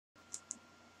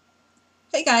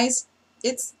Hey guys,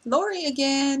 it's Lori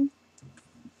again.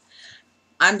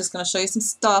 I'm just going to show you some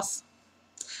stuff.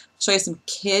 Show you some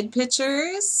kid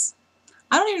pictures.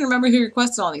 I don't even remember who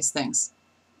requested all these things.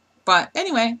 But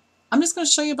anyway, I'm just going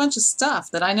to show you a bunch of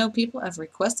stuff that I know people have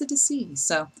requested to see.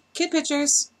 So, kid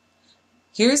pictures.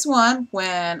 Here's one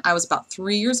when I was about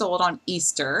 3 years old on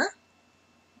Easter.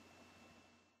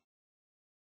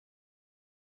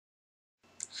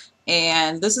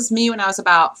 And this is me when I was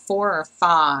about 4 or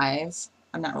 5.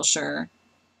 I'm not real sure.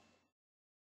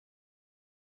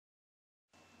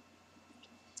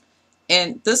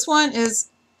 And this one is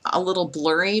a little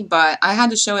blurry, but I had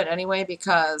to show it anyway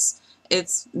because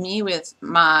it's me with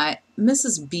my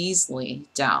Mrs. Beasley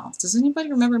doll. Does anybody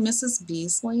remember Mrs.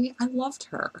 Beasley? I loved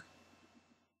her.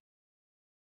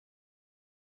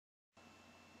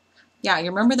 Yeah, you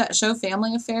remember that show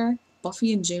Family Affair?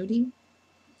 Buffy and Jody?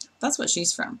 That's what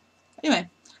she's from. Anyway,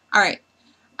 all right.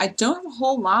 I don't have a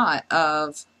whole lot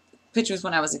of pictures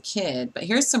when I was a kid, but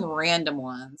here's some random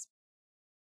ones.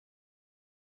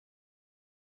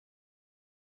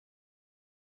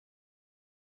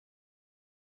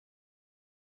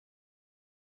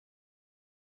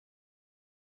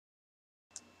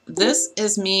 This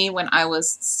is me when I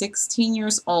was 16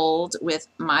 years old with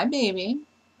my baby,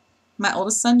 my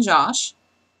oldest son, Josh.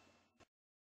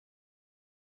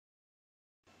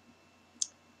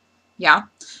 Yeah.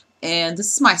 And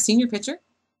this is my senior picture.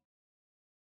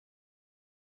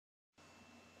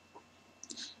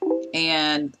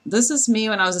 And this is me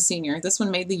when I was a senior. This one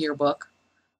made the yearbook.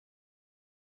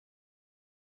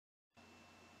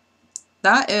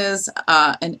 That is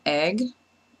an egg.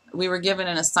 We were given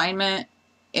an assignment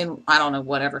in, I don't know,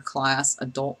 whatever class,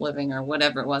 adult living or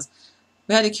whatever it was.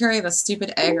 We had to carry the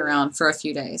stupid egg around for a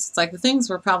few days. It's like the things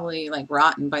were probably like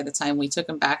rotten by the time we took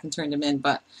them back and turned them in,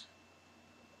 but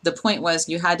the point was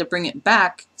you had to bring it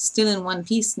back still in one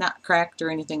piece, not cracked or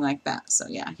anything like that. So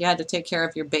yeah, you had to take care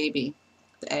of your baby,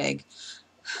 the egg.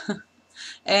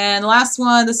 And the last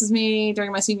one, this is me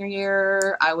during my senior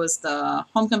year. I was the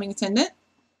homecoming attendant.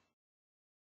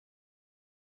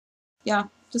 Yeah,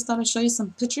 just thought I'd show you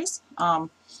some pictures.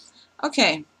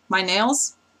 Okay, my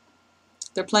nails,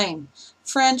 they're plain.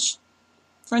 French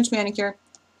manicure.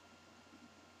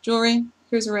 Jewelry,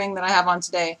 here's a ring that I have on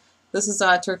today. This is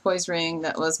a turquoise ring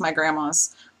that was my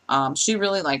grandma's. She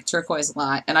really liked turquoise a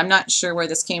lot, and I'm not sure where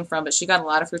this came from, but she got a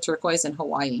lot of her turquoise in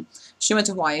Hawaii. She went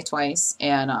to Hawaii twice,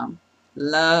 and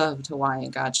loved Hawaii.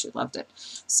 God, she loved it.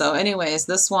 So anyways,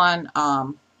 this one,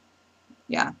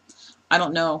 yeah, I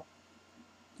don't know.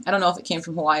 I don't know if it came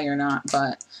from Hawaii or not,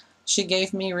 but she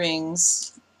gave me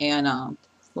rings and a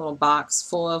little box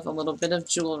full of a little bit of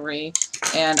jewelry.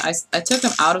 And I took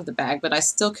them out of the bag, but I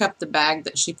still kept the bag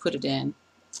that she put it in.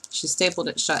 She stapled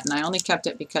it shut, and I only kept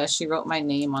it because she wrote my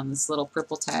name on this little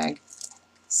purple tag.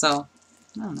 So,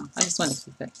 I don't know. I just wanted to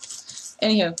keep it.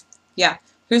 Anywho, yeah,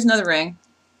 here's another ring.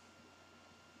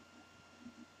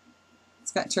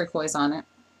 It's got turquoise on it.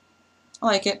 I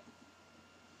like it.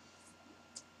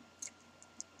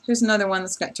 Here's another one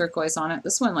that's got turquoise on it.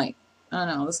 This one, like, I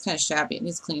don't know, this is kind of shabby. It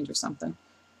needs cleaned or something.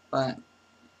 But, I don't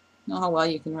know how well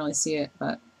you can really see it,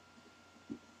 but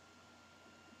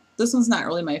this one's not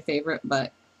really my favorite,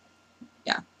 but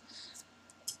yeah.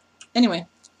 Anyway,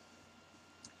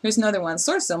 here's another one,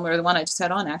 sort of similar to the one I just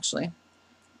had on, actually.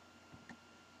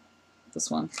 This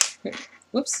one. Here.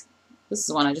 Whoops. This is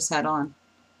the one I just had on.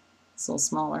 It's a little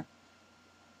smaller.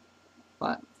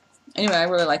 But anyway, I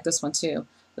really like this one too.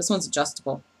 This one's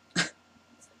adjustable. I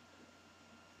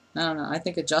don't know. I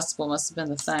think adjustable must have been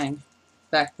the thing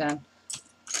back then.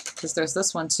 Because there's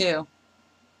this one too.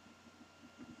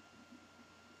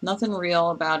 Nothing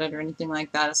real about it or anything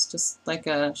like that. It's just like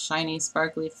a shiny,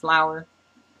 sparkly flower.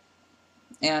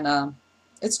 And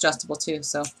it's adjustable too.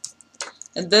 So,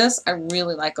 and this I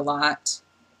really like a lot.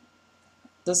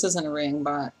 This isn't a ring,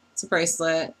 but it's a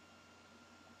bracelet.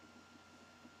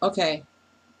 Okay.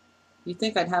 You'd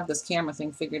think I'd have this camera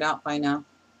thing figured out by now.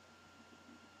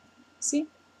 See?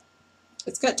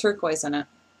 It's got turquoise in it.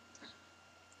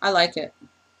 I like it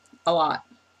a lot.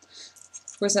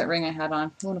 Where's that ring I had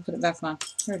on? I want to put it back on.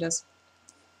 Here it is.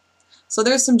 So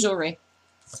there's some jewelry.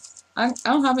 I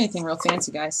don't have anything real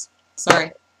fancy, guys.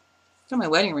 Sorry. Got my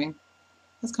wedding ring.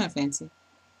 That's kind of fancy.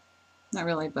 Not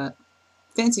really, but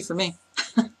fancy for me.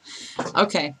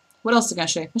 Okay. What else am I going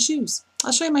to show you? My shoes.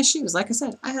 I'll show you my shoes. Like I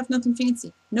said, I have nothing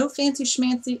fancy. No fancy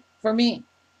schmancy for me.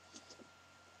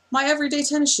 My everyday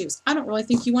tennis shoes. I don't really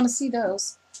think you want to see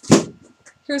those.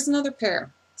 Here's another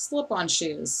pair. Slip-on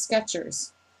shoes.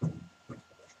 Skechers.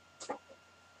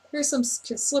 Here's some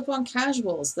slip-on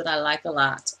casuals that I like a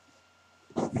lot.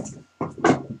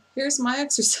 Here's my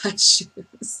exercise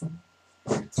shoes.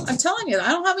 I'm telling you,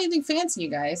 I don't have anything fancy, you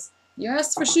guys. You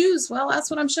asked for shoes. Well, that's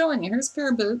what I'm showing you. Here's a pair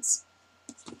of boots.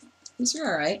 These are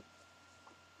alright.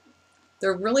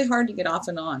 They're really hard to get off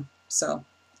and on. So,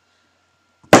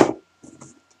 I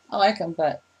like them,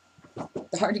 but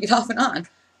they're hard to get off and on.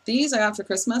 These I got for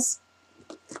Christmas.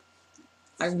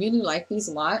 I really like these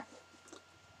a lot.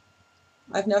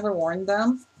 I've never worn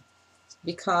them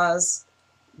because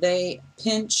they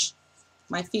pinch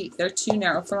my feet. They're too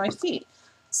narrow for my feet.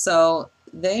 So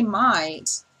they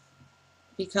might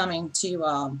be coming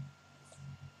to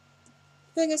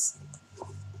Vegas.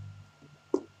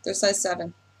 They're size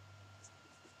 7.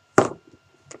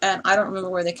 And I don't remember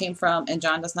where they came from, and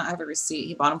John does not have a receipt.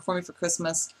 He bought them for me for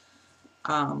Christmas.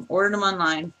 Ordered them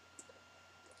online.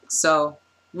 So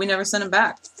we never sent them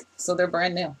back. So they're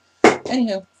brand new.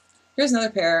 Anywho, here's another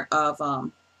pair of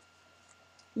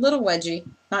little wedgie.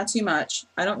 Not too much.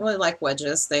 I don't really like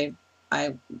wedges.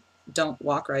 I don't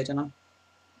walk right in them.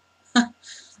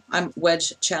 I'm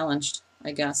wedge challenged,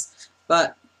 I guess.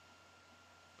 But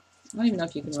I don't even know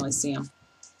if you can really see them.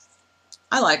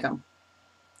 I like them.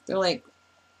 They're like,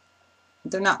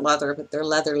 they're not leather, but they're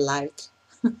leather-like.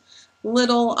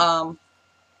 little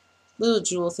little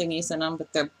jewel thingies in them,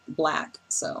 but they're black.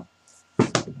 So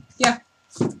yeah.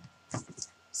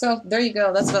 So there you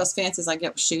go. That's about as fancy as I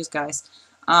get with shoes, guys.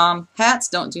 Hats,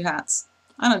 don't do hats.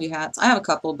 I don't do hats. I have a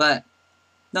couple, but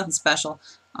nothing special.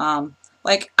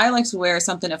 Like, I like to wear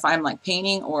something if I'm like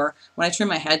painting or when I trim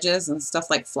my hedges and stuff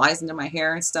like flies into my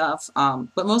hair and stuff.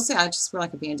 But mostly I just wear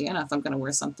like a bandana if I'm going to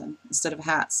wear something instead of a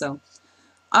hat. So,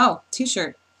 oh,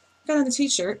 t-shirt. Got another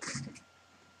t-shirt.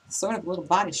 Sort of a little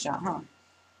body shot, huh?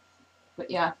 But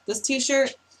yeah, this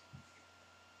t-shirt,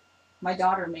 my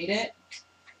daughter made it.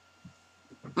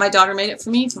 My daughter made it for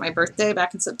me for my birthday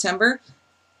back in September.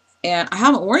 And I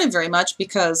haven't worn it very much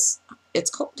because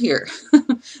it's cold here.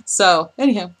 So,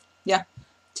 anyhow, yeah,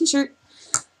 t-shirt.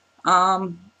 I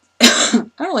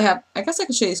don't really have, I guess I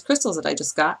could show you these crystals that I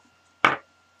just got.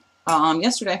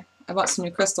 Yesterday, I bought some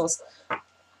new crystals.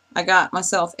 I got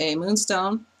myself a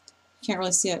moonstone. Can't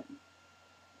really see it.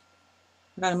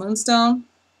 I got a moonstone,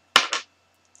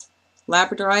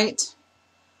 labradorite.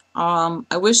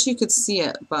 I wish you could see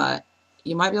it, but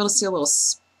you might be able to see a little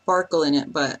sparkle in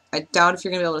it, but I doubt if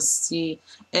you're going to be able to see.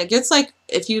 It gets like,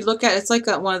 if you look at it, it's like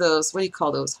one of those, what do you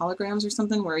call those, holograms or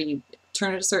something, where you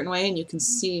turn it a certain way and you can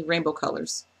see rainbow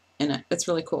colors in it. It's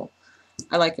really cool.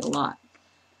 I like it a lot.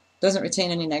 Doesn't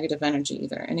retain any negative energy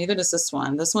either, and neither does this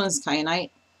one. This one is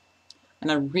kyanite,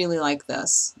 and I really like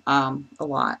this a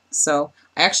lot. So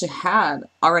I actually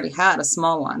already had a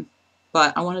small one,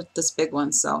 but I wanted this big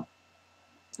one, so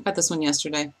I got this one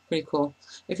yesterday. Pretty cool.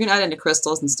 If you're not into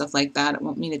crystals and stuff like that, it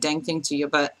won't mean a dang thing to you,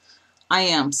 but I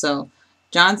am. So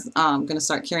John's going to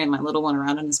start carrying my little one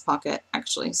around in his pocket,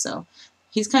 actually. So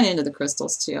he's kind of into the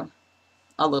crystals, too.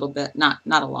 A little bit. Not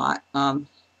a lot. I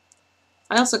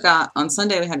also got, on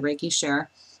Sunday we had Reiki share,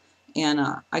 and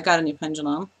I got a new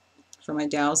pendulum for my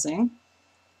dowsing.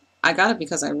 I got it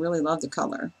because I really love the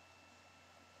color.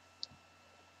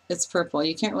 It's purple.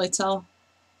 You can't really tell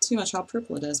too much how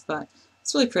purple it is, but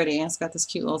it's really pretty, and it's got this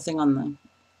cute little thing on the...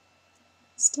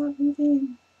 Stop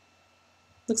moving.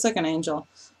 Looks like an angel.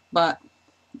 But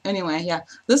anyway, yeah.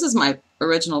 This is my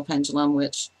original pendulum,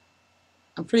 which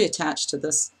I'm pretty attached to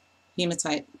this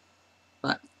hematite.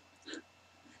 But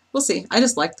we'll see. I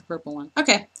just like the purple one.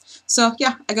 Okay. So,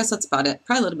 yeah, I guess that's about it.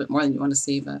 Probably a little bit more than you want to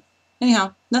see, but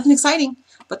anyhow, nothing exciting.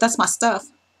 But that's my stuff.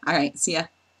 All right. See ya.